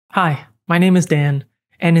Hi, my name is Dan,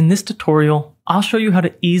 and in this tutorial, I'll show you how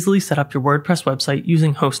to easily set up your WordPress website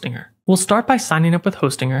using Hostinger. We'll start by signing up with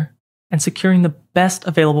Hostinger and securing the best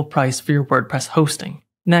available price for your WordPress hosting.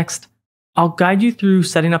 Next, I'll guide you through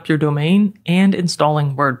setting up your domain and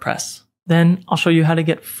installing WordPress. Then I'll show you how to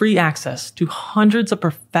get free access to hundreds of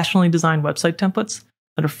professionally designed website templates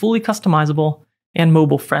that are fully customizable and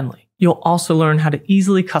mobile friendly. You'll also learn how to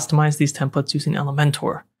easily customize these templates using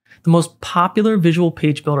Elementor, the most popular visual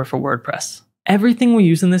page builder for WordPress. Everything we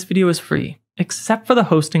use in this video is free, except for the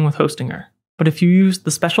hosting with Hostinger. But if you use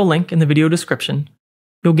the special link in the video description,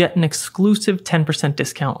 you'll get an exclusive 10%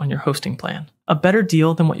 discount on your hosting plan, a better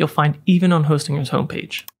deal than what you'll find even on Hostinger's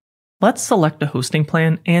homepage. Let's select a hosting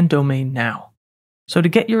plan and domain now. So to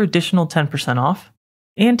get your additional 10% off,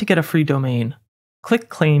 and to get a free domain, click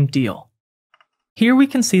Claim Deal. Here we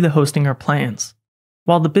can see the Hostinger plans.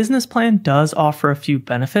 While the business plan does offer a few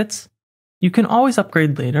benefits, you can always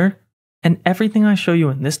upgrade later, and everything I show you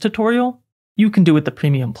in this tutorial, you can do with the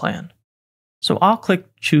premium plan. So I'll click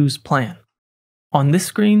Choose Plan. On this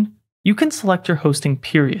screen, you can select your hosting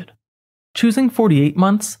period. Choosing 48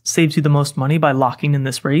 months saves you the most money by locking in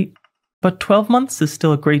this rate, but 12 months is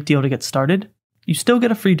still a great deal to get started. You still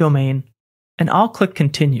get a free domain, and I'll click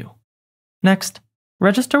Continue. Next,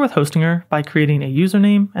 register with Hostinger by creating a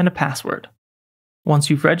username and a password.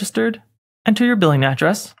 Once you've registered, enter your billing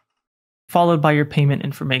address, followed by your payment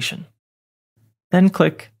information. Then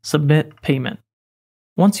click Submit Payment.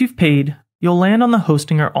 Once you've paid, you'll land on the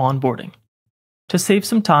Hostinger onboarding. To save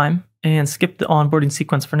some time and skip the onboarding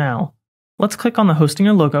sequence for now, let's click on the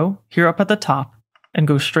Hostinger logo here up at the top and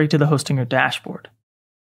go straight to the Hostinger dashboard.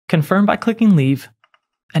 Confirm by clicking Leave,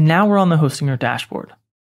 and now we're on the Hostinger dashboard.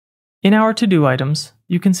 In our to-do items,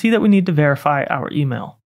 you can see that we need to verify our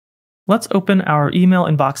email. Let's open our email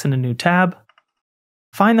inbox in a new tab,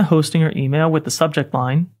 find the Hostinger email with the subject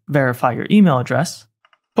line, Verify Your Email Address,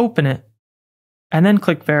 open it, and then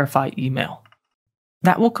click Verify Email.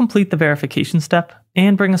 That will complete the verification step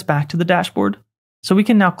and bring us back to the dashboard, so we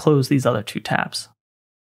can now close these other two tabs.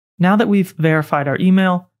 Now that we've verified our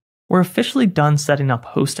email, we're officially done setting up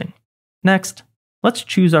hosting. Next, let's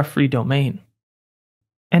choose our free domain.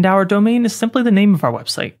 And our domain is simply the name of our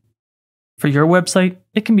website. For your website,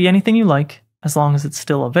 it can be anything you like, as long as it's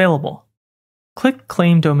still available. Click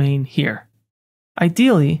Claim Domain here.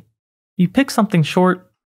 Ideally, you pick something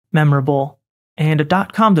short, memorable, and a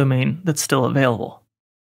 .com domain that's still available.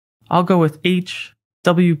 I'll go with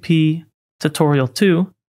HWP Tutorial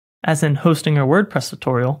 2, as in Hostinger WordPress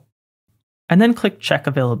tutorial, and then click Check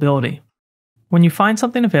Availability. When you find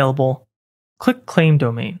something available, click Claim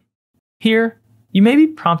Domain. Here, you may be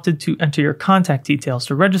prompted to enter your contact details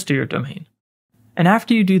to register your domain. And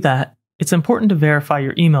after you do that, it's important to verify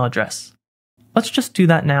your email address. Let's just do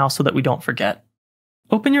that now so that we don't forget.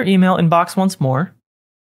 Open your email inbox once more,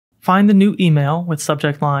 find the new email with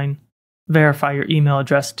subject line, Verify Your Email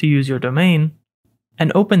Address to use your domain,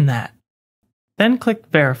 and open that. Then click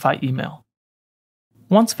Verify Email.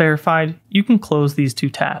 Once verified, you can close these two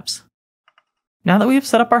tabs. Now that we have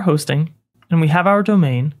set up our hosting and we have our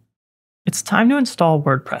domain, it's time to install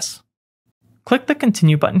WordPress. Click the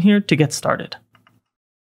Continue button here to get started.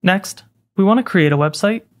 Next, we want to create a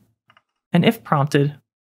website, and if prompted,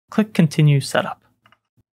 click Continue Setup.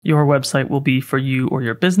 Your website will be for you or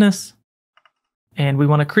your business, and we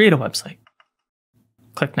want to create a website.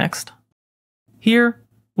 Click Next. Here,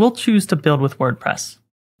 we'll choose to build with WordPress.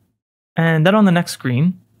 And then on the next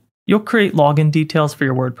screen, you'll create login details for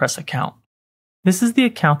your WordPress account. This is the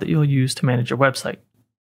account that you'll use to manage your website.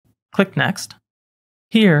 Click Next.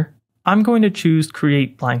 Here, I'm going to choose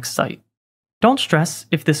Create Blank Site. Don't stress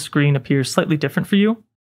if this screen appears slightly different for you,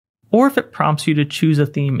 or if it prompts you to choose a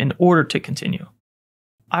theme in order to continue.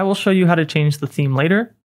 I will show you how to change the theme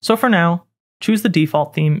later, so for now, choose the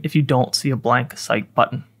default theme if you don't see a blank site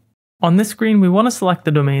button. On this screen, we want to select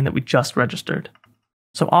the domain that we just registered,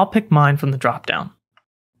 so I'll pick mine from the dropdown.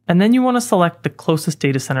 And then you want to select the closest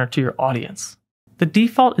data center to your audience. The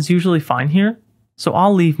default is usually fine here, so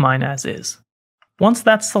I'll leave mine as is. Once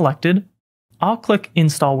that's selected, I'll click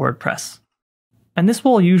Install WordPress. And this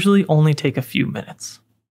will usually only take a few minutes.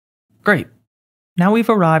 Great. Now we've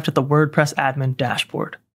arrived at the WordPress admin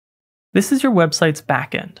dashboard. This is your website's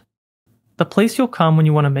backend, the place you'll come when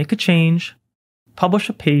you want to make a change, publish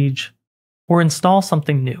a page, or install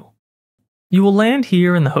something new. You will land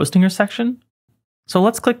here in the Hostinger section, so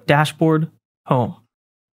let's click Dashboard, Home.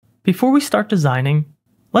 Before we start designing,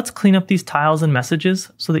 let's clean up these tiles and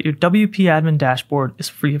messages so that your WP admin dashboard is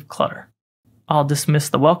free of clutter. I'll dismiss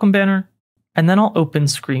the welcome banner, and then I'll open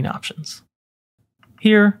screen options.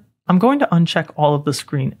 Here, I'm going to uncheck all of the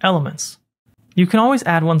screen elements, You can always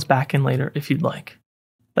add ones back in later if you'd like.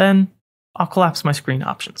 Then, I'll collapse my screen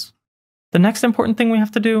options. The next important thing we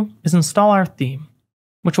have to do is install our theme,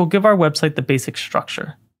 which will give our website the basic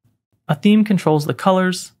structure. A theme controls the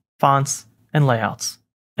colors, fonts, and layouts,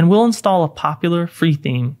 and we'll install a popular free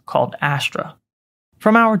theme called Astra.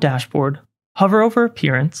 From our dashboard, hover over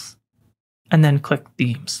Appearance, and then click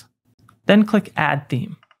Themes. Then click Add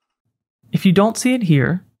Theme. If you don't see it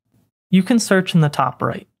here, you can search in the top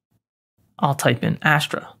right. I'll type in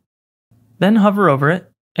Astra. Then hover over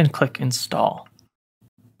it and click Install.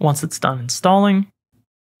 Once it's done installing,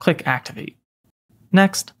 click Activate.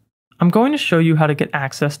 Next, I'm going to show you how to get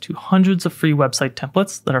access to hundreds of free website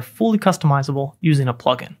templates that are fully customizable using a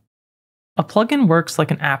plugin. A plugin works like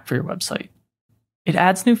an app for your website. It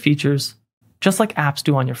adds new features, just like apps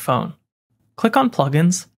do on your phone. Click on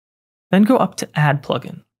Plugins, then go up to Add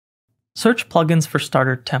Plugin. Search plugins for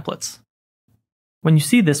starter templates. When you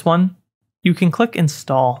see this one, you can click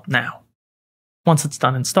Install Now. Once it's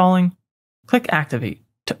done installing, click Activate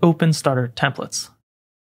to open starter templates.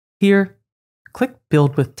 Here, click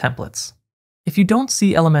Build with Templates. If you don't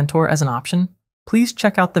see Elementor as an option, please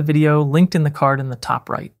check out the video linked in the card in the top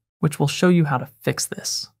right, which will show you how to fix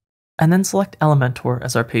this. And then select Elementor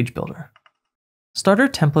as our page builder. Starter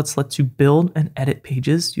Templates lets you build and edit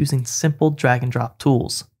pages using simple drag and drop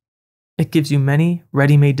tools. It gives you many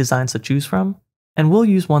ready-made designs to choose from, and we'll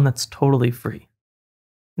use one that's totally free.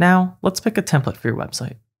 Now, let's pick a template for your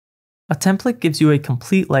website. A template gives you a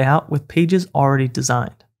complete layout with pages already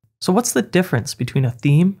designed. So what's the difference between a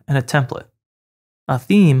theme and a template? A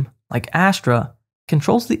theme, like Astra,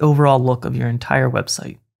 controls the overall look of your entire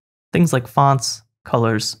website. Things like fonts,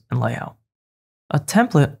 colors, and layout. A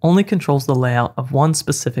template only controls the layout of one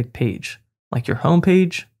specific page, like your home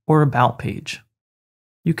page or about page.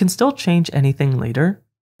 You can still change anything later,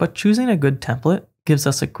 but choosing a good template gives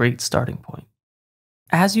us a great starting point.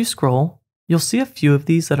 As you scroll, you'll see a few of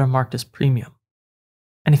these that are marked as premium.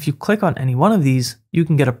 And if you click on any one of these, you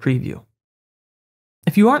can get a preview.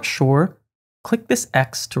 If you aren't sure, click this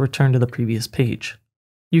X to return to the previous page.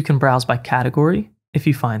 You can browse by category if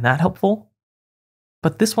you find that helpful,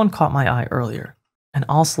 but this one caught my eye earlier, and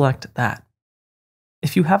I'll select that.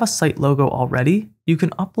 If you have a site logo already, you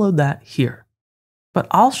can upload that here, but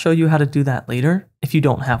I'll show you how to do that later if you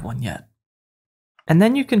don't have one yet. And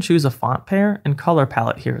then you can choose a font pair and color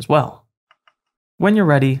palette here as well. When you're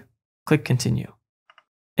ready, click Continue.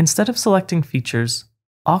 Instead of selecting features,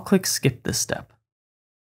 I'll click Skip this step.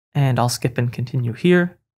 And I'll skip and continue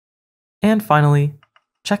here. And finally,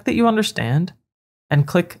 check that you understand and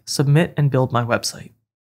click Submit and Build My Website.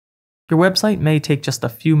 Your website may take just a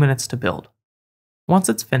few minutes to build. Once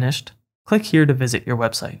it's finished, click here to visit your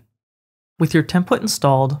website. With your template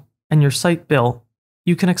installed and your site built,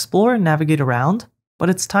 you can explore and navigate around, but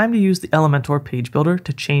it's time to use the Elementor Page Builder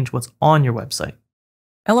to change what's on your website.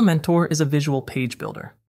 Elementor is a visual page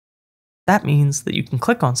builder. That means that you can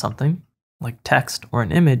click on something, like text or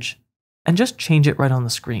an image, and just change it right on the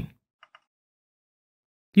screen.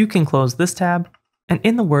 You can close this tab, and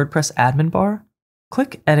in the WordPress admin bar,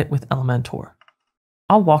 click Edit with Elementor.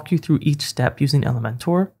 I'll walk you through each step using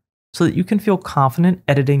Elementor so that you can feel confident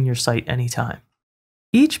editing your site anytime.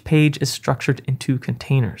 Each page is structured into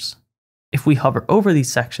containers. If we hover over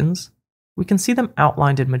these sections, we can see them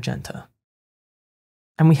outlined in magenta.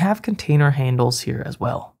 And we have container handles here as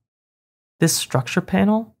well. This structure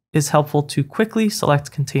panel is helpful to quickly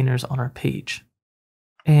select containers on our page.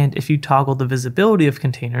 And if you toggle the visibility of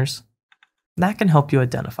containers, that can help you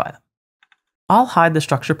identify them. I'll hide the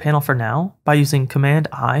structure panel for now by using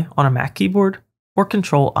Command-I on a Mac keyboard or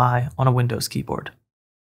Control-I on a Windows keyboard.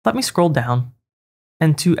 Let me scroll down,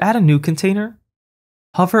 and to add a new container,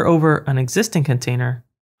 hover over an existing container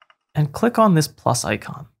and click on this plus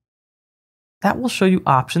icon. That will show you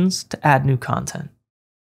options to add new content.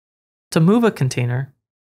 To move a container,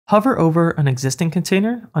 hover over an existing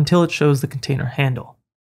container until it shows the container handle.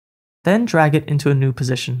 Then drag it into a new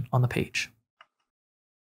position on the page.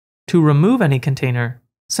 To remove any container,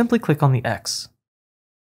 simply click on the X.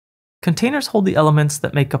 Containers hold the elements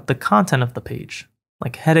that make up the content of the page,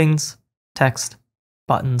 like headings, text,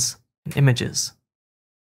 buttons, and images.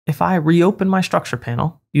 If I reopen my structure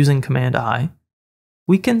panel using Command-I,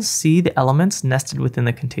 we can see the elements nested within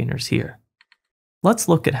the containers here. Let's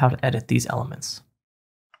look at how to edit these elements.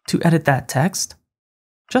 To edit that text,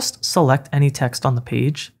 just select any text on the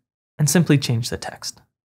page and simply change the text.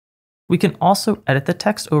 We can also edit the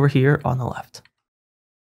text over here on the left.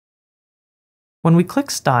 When we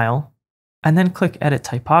click Style and then click Edit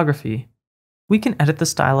Typography, we can edit the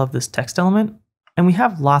style of this text element, and we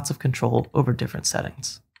have lots of control over different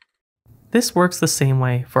settings. This works the same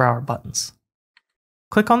way for our buttons.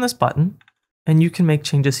 Click on this button, and you can make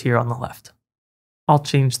changes here on the left. I'll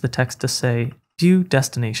change the text to say, View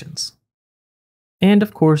Destinations. And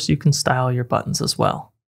of course, you can style your buttons as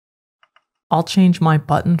well. I'll change my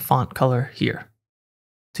button font color here.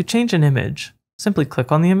 To change an image, simply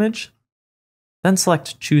click on the image, then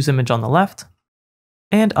select Choose Image on the left,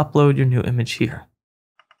 and upload your new image here.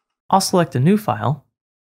 I'll select a new file,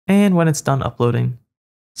 and when it's done uploading,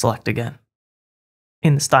 select again.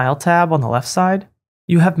 In the Style tab on the left side,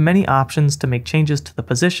 you have many options to make changes to the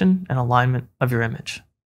position and alignment of your image.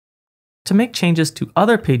 To make changes to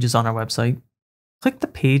other pages on our website, click the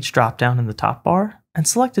Page dropdown in the top bar and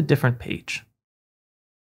select a different page.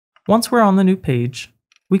 Once we're on the new page,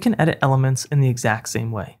 we can edit elements in the exact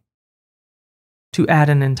same way. To add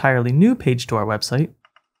an entirely new page to our website,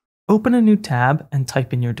 open a new tab and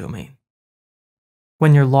type in your domain.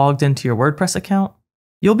 When you're logged into your WordPress account,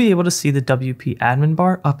 you'll be able to see the WP admin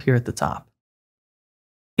bar up here at the top.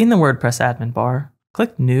 In the WordPress admin bar,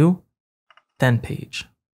 click New, then Page.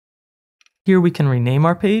 Here we can rename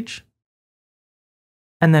our page,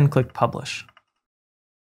 and then click Publish.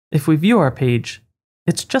 If we view our page,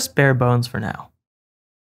 it's just bare bones for now.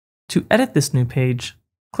 To edit this new page,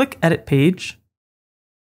 click Edit Page,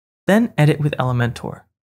 then Edit with Elementor.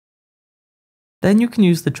 Then you can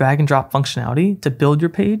use the drag and drop functionality to build your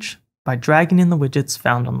page by dragging in the widgets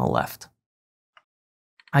found on the left.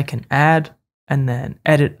 I can add and then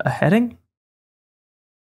edit a heading.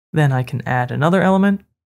 Then I can add another element,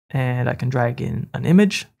 and I can drag in an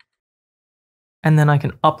image. And then I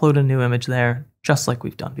can upload a new image there, just like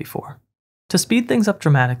we've done before. To speed things up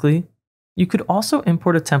dramatically, you could also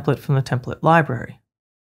import a template from the template library.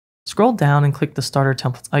 Scroll down and click the Starter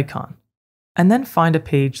Templates icon, and then find a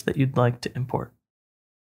page that you'd like to import.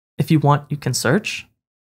 If you want, you can search.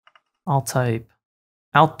 I'll type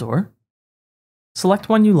outdoor, select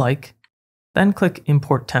one you like, then click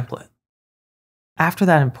Import Template. After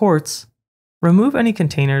that imports, remove any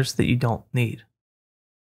containers that you don't need.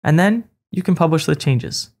 And then you can publish the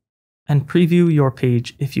changes and preview your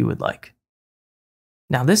page if you would like.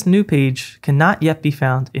 Now this new page cannot yet be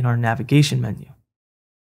found in our navigation menu.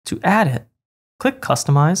 To add it, click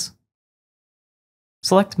Customize,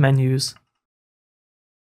 select Menus,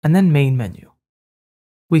 and then Main Menu.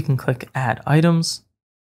 We can click Add Items,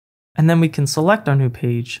 and then we can select our new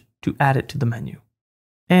page to add it to the menu.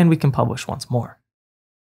 And we can publish once more.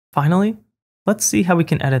 Finally, let's see how we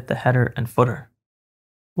can edit the header and footer.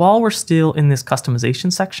 While we're still in this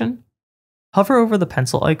customization section, hover over the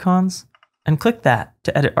pencil icons and click that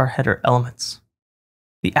to edit our header elements.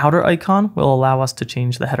 The outer icon will allow us to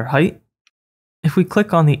change the header height. If we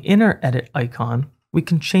click on the inner edit icon, we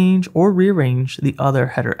can change or rearrange the other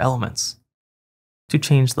header elements. To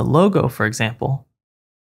change the logo, for example,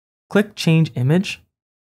 click Change Image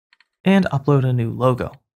and upload a new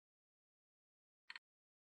logo.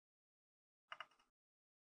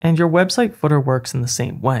 And your website footer works in the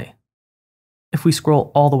same way. If we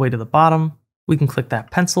scroll all the way to the bottom, we can click that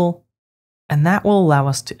pencil, and that will allow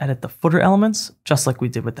us to edit the footer elements just like we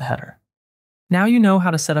did with the header. Now you know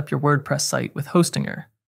how to set up your WordPress site with Hostinger,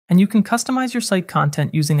 and you can customize your site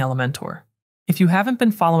content using Elementor. If you haven't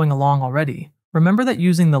been following along already, remember that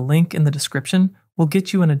using the link in the description will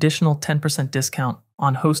get you an additional 10% discount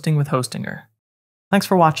on hosting with Hostinger. Thanks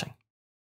for watching.